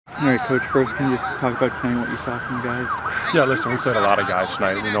All right, Coach, first can you just talk about tonight what you saw from the guys? Yeah, listen, we played a lot of guys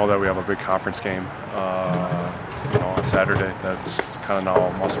tonight. We know that we have a big conference game on Saturday that's kind of now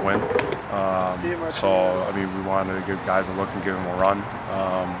a must win. So, I mean, we wanted to give guys a look and give them a run.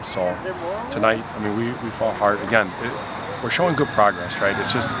 So tonight, I mean, we fought hard. Again, we're showing good progress, right?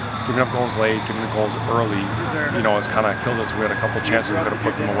 It's just giving up goals late, giving the goals early, it's kind of killed us. We had a couple of chances, we could have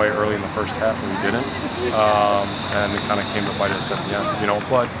put them away early in the first half, and we didn't. And it kind of came to bite us at the end,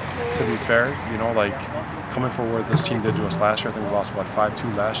 But to be fair, like coming for what this team did to us last year, I think we lost,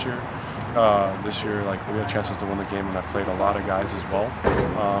 5-2 last year. This year, like, we had chances to win the game, and I played a lot of guys as well.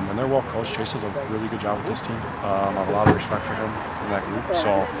 And they're well coached. Chase does a really good job with this team. I have a lot of respect for him in that group. So,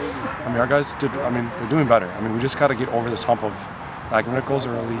 I mean, our guys they're doing better. I mean, we just got to get over this hump of not giving up goals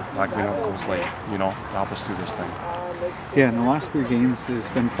early, not giving up goals late, to help us through this thing. Yeah, in the last 3 games, there's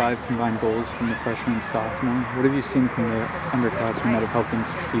been 5 combined goals from the freshman and sophomore. What have you seen from the underclassmen that have helped them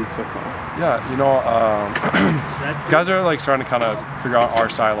succeed so far? Yeah, guys are like starting to kind of figure out our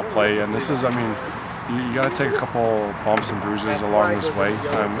style of play, and this is, you got to take a couple bumps and bruises along this way.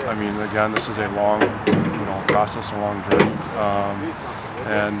 Again, this is a long, process, a long journey,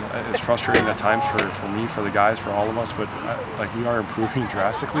 and it's frustrating at times for me, for the guys, for all of us. But we are improving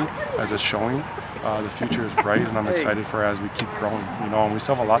drastically, as it's showing. The future is bright, and I'm excited for as we keep growing. And we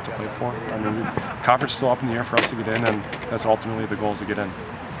still have a lot to play for. Conference is still up in the air for us to get in, and that's ultimately the goal is to get in.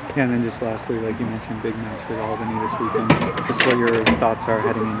 Yeah, and then just lastly, like you mentioned, big match with Albany this weekend. Just what your thoughts are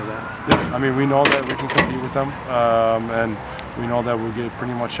heading into that. Yeah, we know that we can compete with them, and we know that we'll get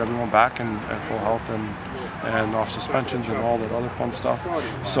pretty much everyone back and full health and off suspensions and all that other fun stuff.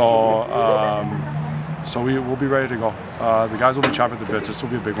 So, we'll be ready to go. The guys will be chomping at the bits. This will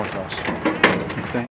be a big one for us.